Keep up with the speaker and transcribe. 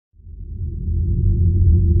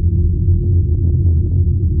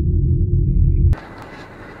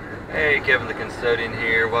Hey, Kevin the Custodian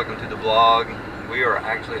here. Welcome to the vlog. We are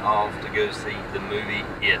actually off to go see the movie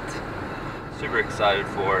It. Super excited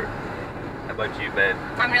for it. How about you, babe?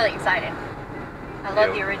 I'm really excited. I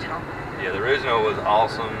love the original. Yeah, the original was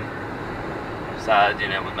awesome. Besides,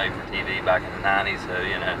 it was made for TV back in the 90s,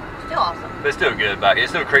 so, Still awesome. But it's still good back. It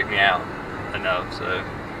still creeped me out enough, so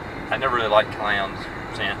I never really liked clowns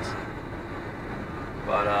since.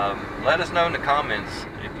 But let us know in the comments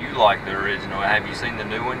if you like the original. Have you seen the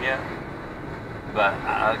new one yet? But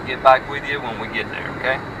I'll get back with you when we get there,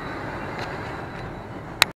 okay?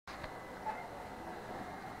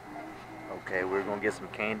 Okay, we're going to get some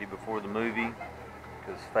candy before the movie.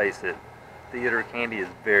 Because face it, theater candy is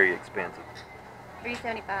very expensive.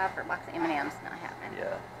 $3.75 for a box of M&M's, not happening.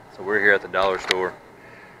 Yeah, so we're here at the dollar store.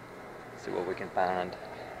 See what we can find.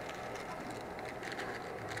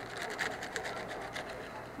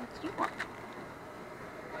 What do you want?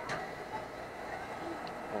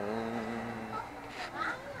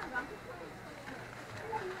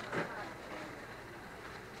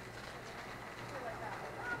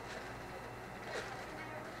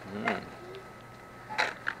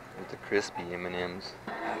 With the crispy M&Ms.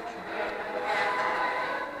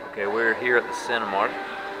 Okay, we're here at the Cinemark.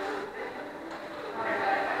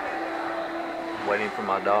 Waiting for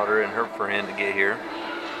my daughter and her friend to get here.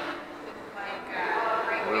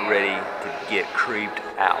 We're ready to get creeped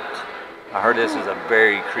out. I heard this is a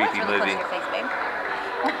very creepy That's really movie. close to your face,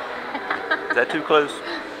 babe. Is that too close?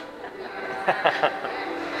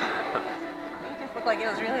 You just looked like it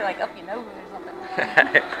was really like up your nose or something.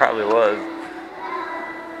 It probably was.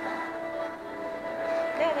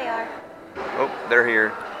 There they are. Oh, they're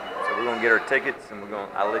here. So we're gonna get our tickets and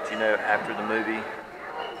I'll let you know after the movie.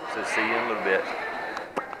 So see you in a little bit.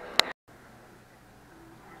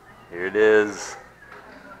 Here it is.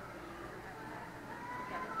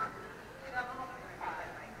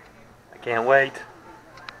 I can't wait.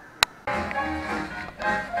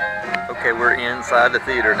 Okay, we're inside the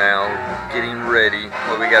theater now, getting ready.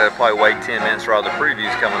 Well, we gotta probably wait 10 minutes for all the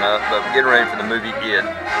previews coming up, but we're getting ready for the movie It,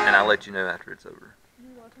 and I'll let you know after it's over.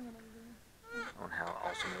 On how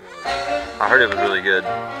awesome it was. I heard it was really good.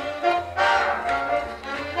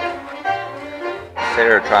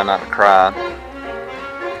 Sarah, try not to cry.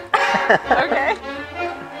 Okay.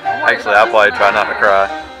 Actually, I'll probably try not to cry.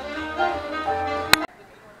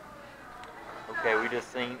 Okay, we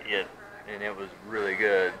just seen It, and it was really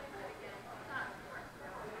good.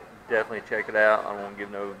 Definitely check it out. I won't give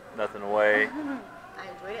nothing away. I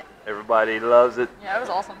enjoyed it. Everybody loves it. Yeah, it was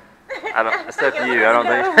awesome. Except you. I don't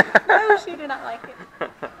think. No, she did not like it.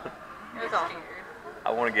 It was awesome.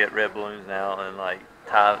 I want to get red balloons now and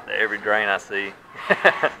tie to every drain I see.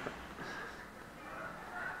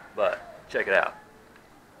 But check it out.